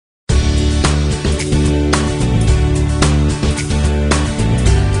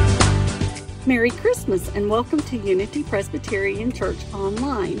Christmas and welcome to Unity Presbyterian Church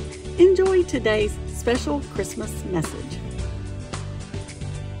Online. Enjoy today's special Christmas message.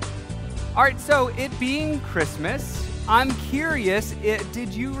 All right, so it being Christmas, I'm curious,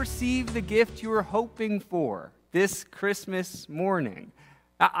 did you receive the gift you were hoping for this Christmas morning?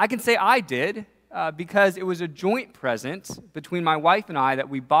 I can say I did because it was a joint present between my wife and I that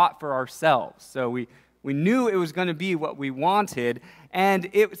we bought for ourselves. So we knew it was going to be what we wanted, and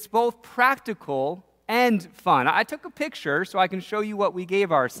it's both practical and fun. I took a picture so I can show you what we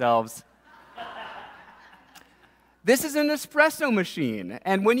gave ourselves. This is an espresso machine,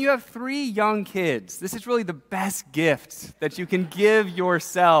 and when you have 3 young kids, this is really the best gift that you can give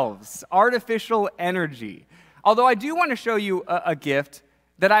yourselves, artificial energy. Although I do want to show you a gift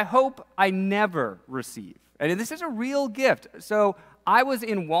that I hope I never receive. And this is a real gift. So I was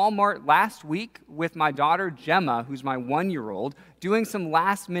in Walmart last week with my daughter Gemma, who's my 1-year-old, doing some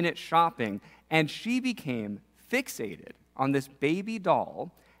last-minute shopping, and she became fixated on this baby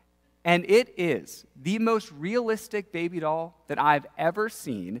doll. And it is the most realistic baby doll that I've ever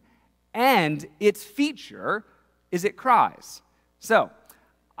seen, and its feature is it cries. So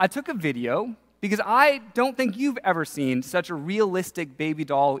I took a video because I don't think you've ever seen such a realistic baby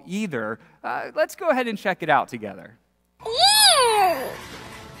doll either. Let's go ahead and check it out together.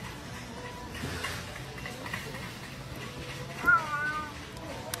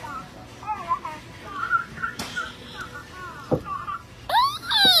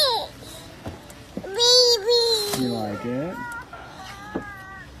 You like it?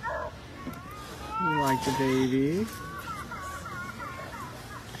 You like the baby?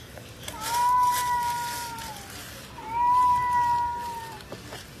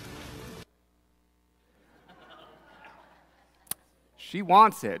 She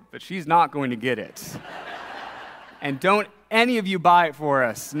wants it, but she's not going to get it. And don't any of you buy it for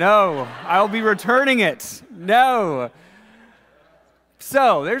us. No, I'll be returning it. No.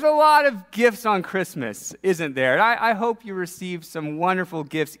 So, there's a lot of gifts on Christmas, isn't there? And I hope you receive some wonderful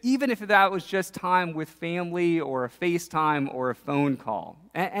gifts, even if that was just time with family or a FaceTime or a phone call.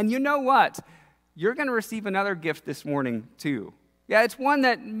 And you know what? You're going to receive another gift this morning, too. Yeah, it's one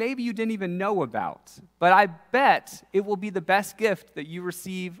that maybe you didn't even know about, but I bet it will be the best gift that you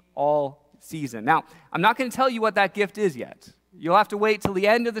receive all season. Now, I'm not going to tell you what that gift is yet. You'll have to wait till the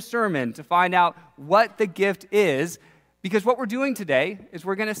end of the sermon to find out what the gift is, because what we're doing today is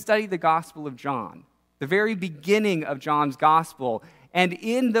we're going to study the Gospel of John, the very beginning of John's Gospel. And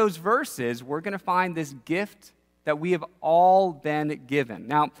in those verses, we're going to find this gift that we have all been given.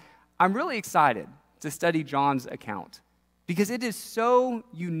 Now, I'm really excited to study John's account because it is so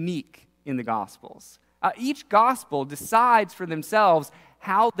unique in the Gospels. Each Gospel decides for themselves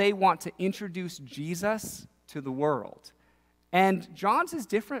how they want to introduce Jesus to the world. And John's is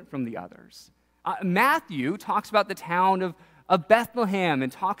different from the others. Matthew talks about the town of Bethlehem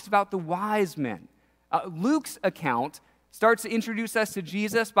and talks about the wise men. Luke's account starts to introduce us to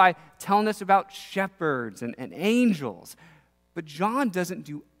Jesus by telling us about shepherds and angels. But John doesn't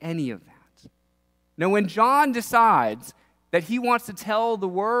do any of that. Now, when John decides that he wants to tell the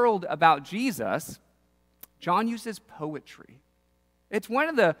world about Jesus, John uses poetry. It's one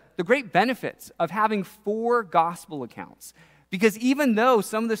of the great benefits of having 4 gospel accounts. Because even though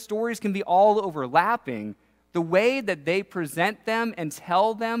some of the stories can be all overlapping, the way that they present them and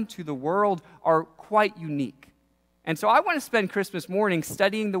tell them to the world are quite unique. And so I want to spend Christmas morning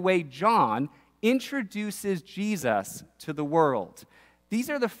studying the way John introduces Jesus to the world. These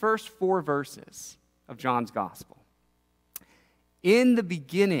are the first 4 verses of John's Gospel. In the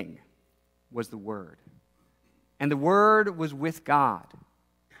beginning was the Word, and the Word was with God,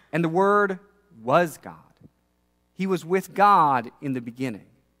 and the Word was God. He was with God in the beginning.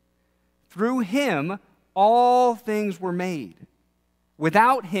 Through him, all things were made.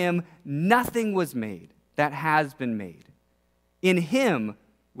 Without him, nothing was made that has been made. In him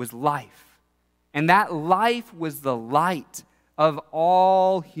was life, and that life was the light of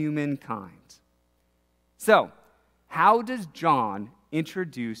all humankind. So, how does John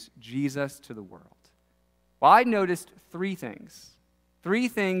introduce Jesus to the world? Well, I noticed 3 things. 3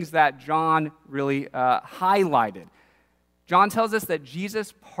 things that John really highlighted. John tells us that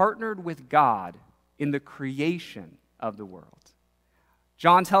Jesus partnered with God in the creation of the world.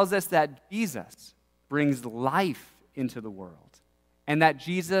 John tells us that Jesus brings life into the world, and that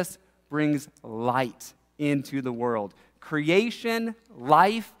Jesus brings light into the world. Creation,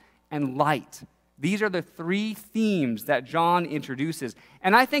 life, and light. These are the 3 themes that John introduces.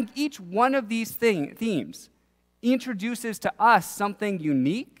 And I think each one of these themes introduces to us something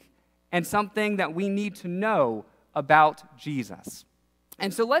unique and something that we need to know about Jesus.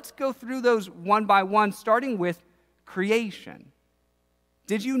 And so let's go through those one by one, starting with creation.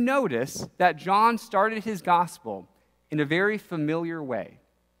 Did you notice that John started his gospel in a very familiar way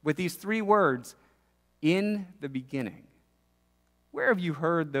with these three words, in the beginning? Where have you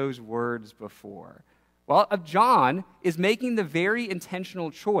heard those words before? Well, John is making the very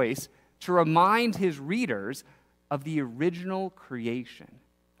intentional choice to remind his readers of the original creation.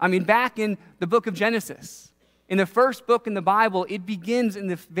 I mean, back in the book of Genesis, in the first book in the Bible, it begins in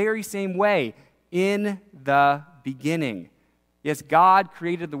the very same way, in the beginning. Yes, God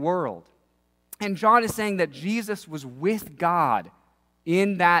created the world. And John is saying that Jesus was with God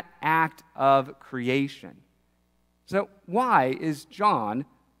in that act of creation. So why is John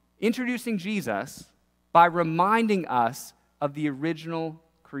introducing Jesus by reminding us of the original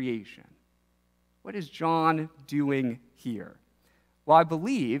creation? What is John doing here? Well, I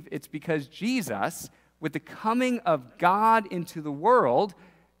believe it's because Jesus, with the coming of God into the world,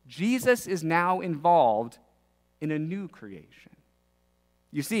 Jesus is now involved in a new creation.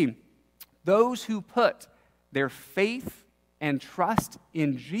 You see, those who put their faith and trust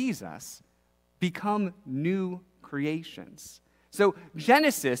in Jesus become new creations. So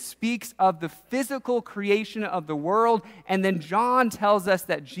Genesis speaks of the physical creation of the world, and then John tells us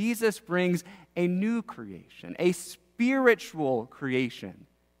that Jesus brings a new creation, a spiritual creation,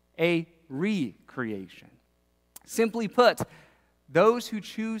 a recreation. Simply put, those who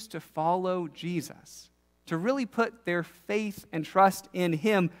choose to follow Jesus, to really put their faith and trust in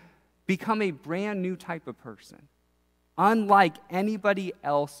him, become a brand new type of person, unlike anybody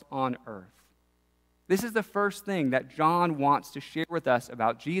else on earth. This is the first thing that John wants to share with us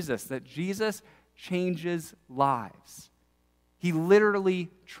about Jesus, that Jesus changes lives. He literally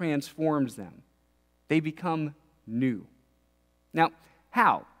transforms them. They become new. Now,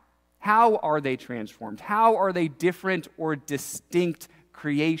 how? How are they transformed? How are they different or distinct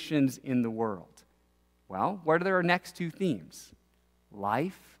creations in the world? Well, what are their next two themes?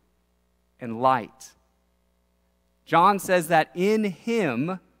 Life and light. John says that in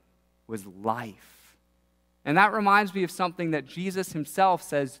him was life. And that reminds me of something that Jesus himself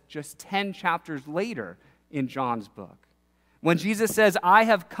says just 10 chapters later in John's book. When Jesus says, I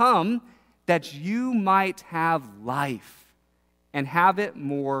have come that you might have life and have it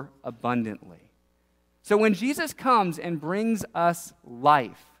more abundantly. So when Jesus comes and brings us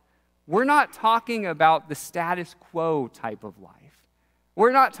life, we're not talking about the status quo type of life.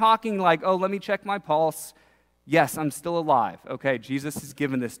 We're not talking like, oh, let me check my pulse. Yes, I'm still alive. Okay, Jesus has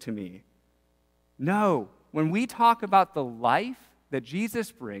given this to me. No, when we talk about the life that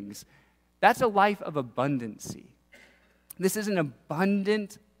Jesus brings, that's a life of abundancy. This is an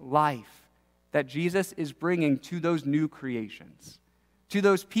abundant life that Jesus is bringing to those new creations, to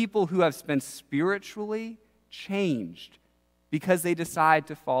those people who have been spiritually changed because they decide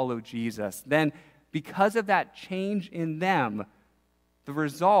to follow Jesus. Then, because of that change in them, the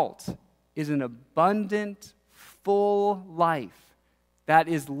result is an abundant, full life that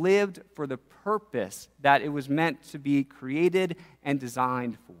is lived for the purpose that it was meant to be created and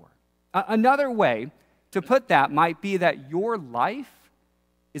designed for. Another way to put that might be that your life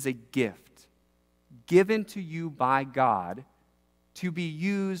is a gift given to you by God to be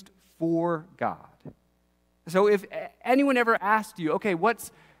used for God. So if anyone ever asked you, okay,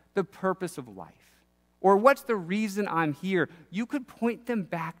 what's the purpose of life? Or what's the reason I'm here? You could point them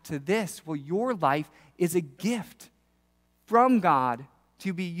back to this. Well, your life is a gift from God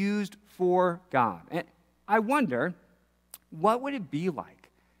to be used for God. And I wonder, what would it be like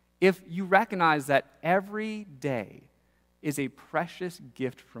if you recognize that every day is a precious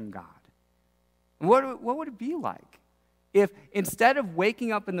gift from God? What would it be like if instead of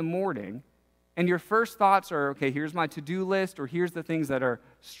waking up in the morning and your first thoughts are, okay, here's my to-do list, or here's the things that are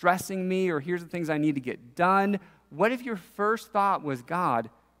stressing me, or here's the things I need to get done, what if your first thought was, God,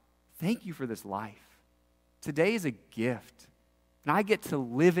 thank you for this life. Today is a gift, and I get to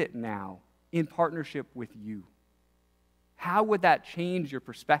live it now in partnership with you. How would that change your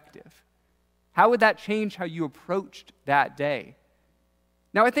perspective? How would that change how you approached that day?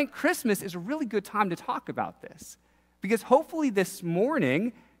 Now, I think Christmas is a really good time to talk about this, because hopefully this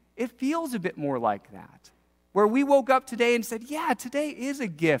morning, it feels a bit more like that, where we woke up today and said, yeah, today is a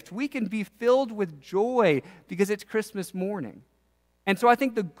gift. We can be filled with joy because it's Christmas morning. And so I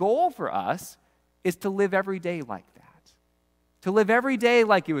think the goal for us is to live every day like that, to live every day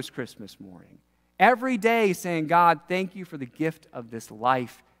like it was Christmas morning, every day saying, God, thank you for the gift of this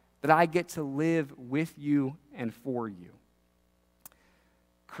life that I get to live with you and for you.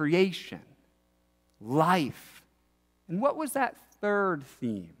 Creation, life, and what was that third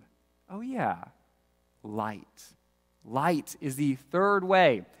theme? Oh yeah, light. Light is the third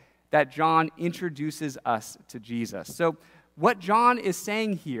way that John introduces us to Jesus. So what John is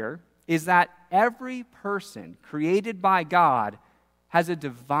saying here is that every person created by God has a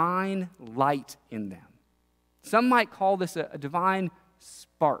divine light in them. Some might call this a divine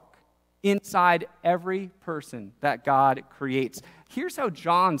spark inside every person that God creates. Here's how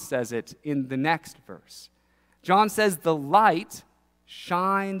John says it in the next verse. John says, "The light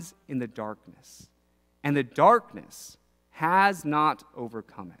shines in the darkness, and the darkness has not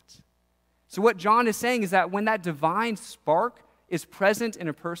overcome it." So what John is saying is that when that divine spark is present in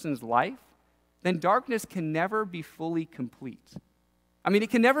a person's life, then darkness can never be fully complete. I mean, it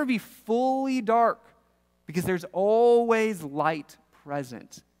can never be fully dark because there's always light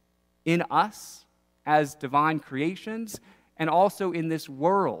present in us as divine creations and also in this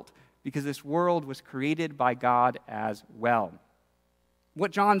world because this world was created by God as well.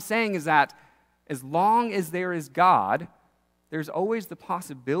 What John's saying is that as long as there is God, there's always the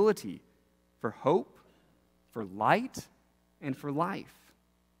possibility for hope, for light, and for life.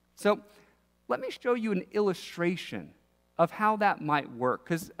 So let me show you an illustration of how that might work.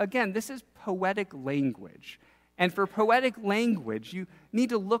 Because again, this is poetic language. And for poetic language, you need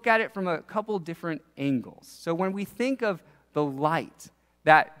to look at it from a couple different angles. So when we think of the light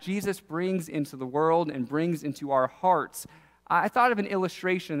that Jesus brings into the world and brings into our hearts, I thought of an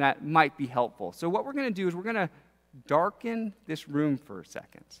illustration that might be helpful. So what we're going to do is we're going to darken this room for a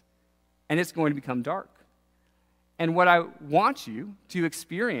second. And it's going to become dark. And what I want you to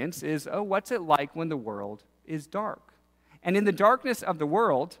experience is, what's it like when the world is dark? And in the darkness of the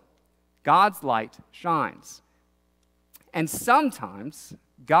world, God's light shines. And sometimes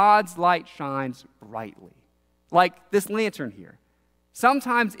God's light shines brightly, like this lantern here.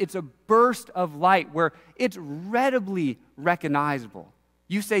 Sometimes it's a burst of light where it's readily recognizable.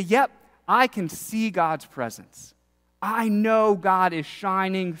 You say, yep, I can see God's presence. I know God is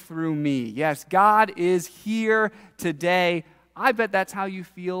shining through me. Yes, God is here today. I bet that's how you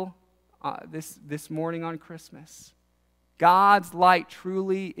feel this morning on Christmas. God's light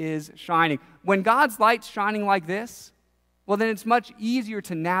truly is shining. When God's light's shining like this, well, then it's much easier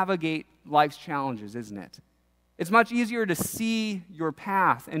to navigate life's challenges, isn't it? It's much easier to see your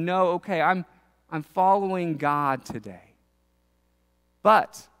path and know, okay, I'm following God today.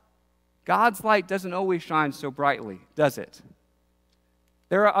 But God's light doesn't always shine so brightly, does it?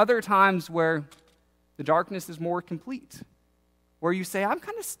 There are other times where the darkness is more complete, where you say, I'm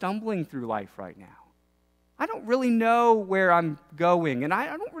kind of stumbling through life right now. I don't really know where I'm going, and I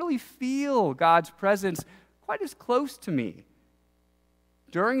don't really feel God's presence quite as close to me.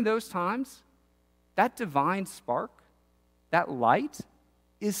 During those times, that divine spark, that light,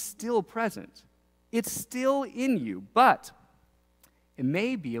 is still present. It's still in you, but it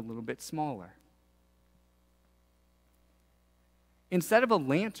may be a little bit smaller. Instead of a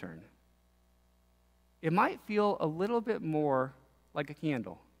lantern, it might feel a little bit more like a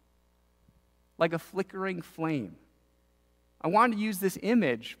candle, like a flickering flame. I wanted to use this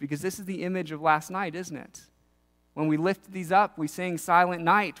image because this is the image of last night, isn't it? When we lifted these up, we sang Silent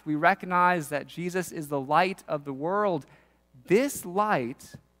Night. We recognize that Jesus is the light of the world. This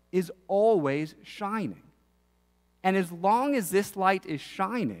light is always shining. And as long as this light is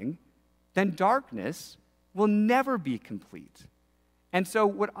shining, then darkness will never be complete. And so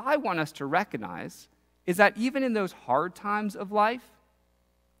what I want us to recognize is that even in those hard times of life,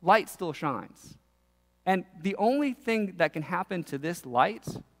 light still shines. And the only thing that can happen to this light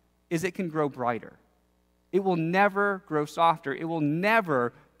is it can grow brighter. It will never grow softer. It will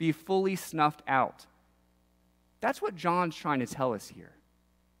never be fully snuffed out. That's what John's trying to tell us here,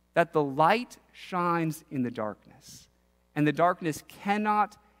 that the light shines in the darkness, and the darkness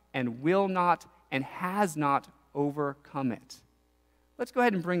cannot and will not and has not overcome it. Let's go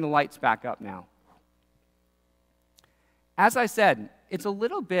ahead and bring the lights back up now. As I said, it's a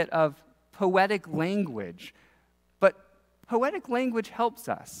little bit of poetic language, but poetic language helps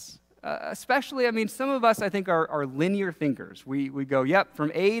us. Especially, some of us, I think, are linear thinkers. We go, yep,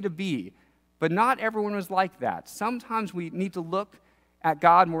 from A to B, but not everyone was like that. Sometimes we need to look at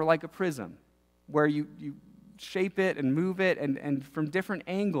God more like a prism, where you shape it and move it, and from different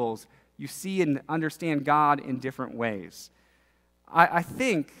angles, you see and understand God in different ways. I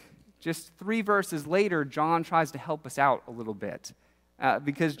think just 3 verses later, John tries to help us out a little bit,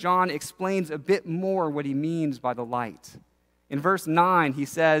 because John explains a bit more what he means by the light. In verse 9, he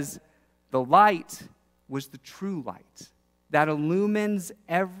says, the light was the true light that illumines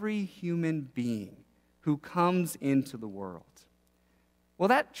every human being who comes into the world. Well,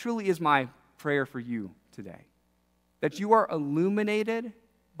 that truly is my prayer for you today, that you are illuminated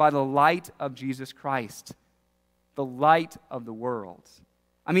by the light of Jesus Christ, the the light of the world.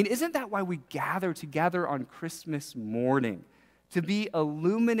 I mean, isn't that why we gather together on Christmas morning? To be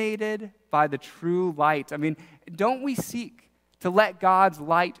illuminated by the true light. I mean, don't we seek to let God's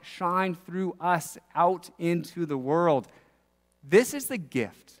light shine through us out into the world? This is the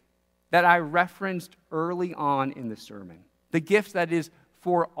gift that I referenced early on in the sermon. The gift that is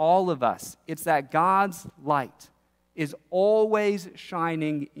for all of us. It's that God's light is always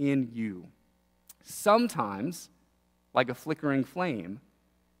shining in you. Sometimes like a flickering flame,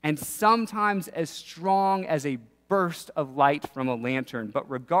 and sometimes as strong as a burst of light from a lantern. But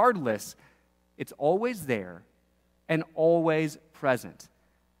regardless, it's always there and always present.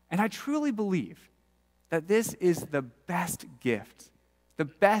 And I truly believe that this is the best gift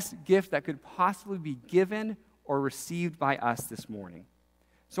that could possibly be given or received by us this morning.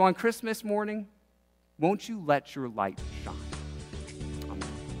 So on Christmas morning, won't you let your light shine? Amen.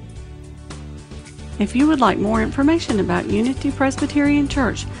 If you would like more information about Unity Presbyterian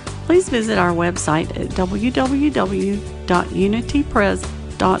Church, please visit our website at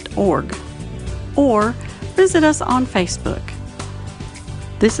www.unitypres.org or visit us on Facebook.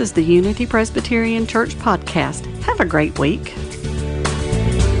 This is the Unity Presbyterian Church podcast. Have a great week.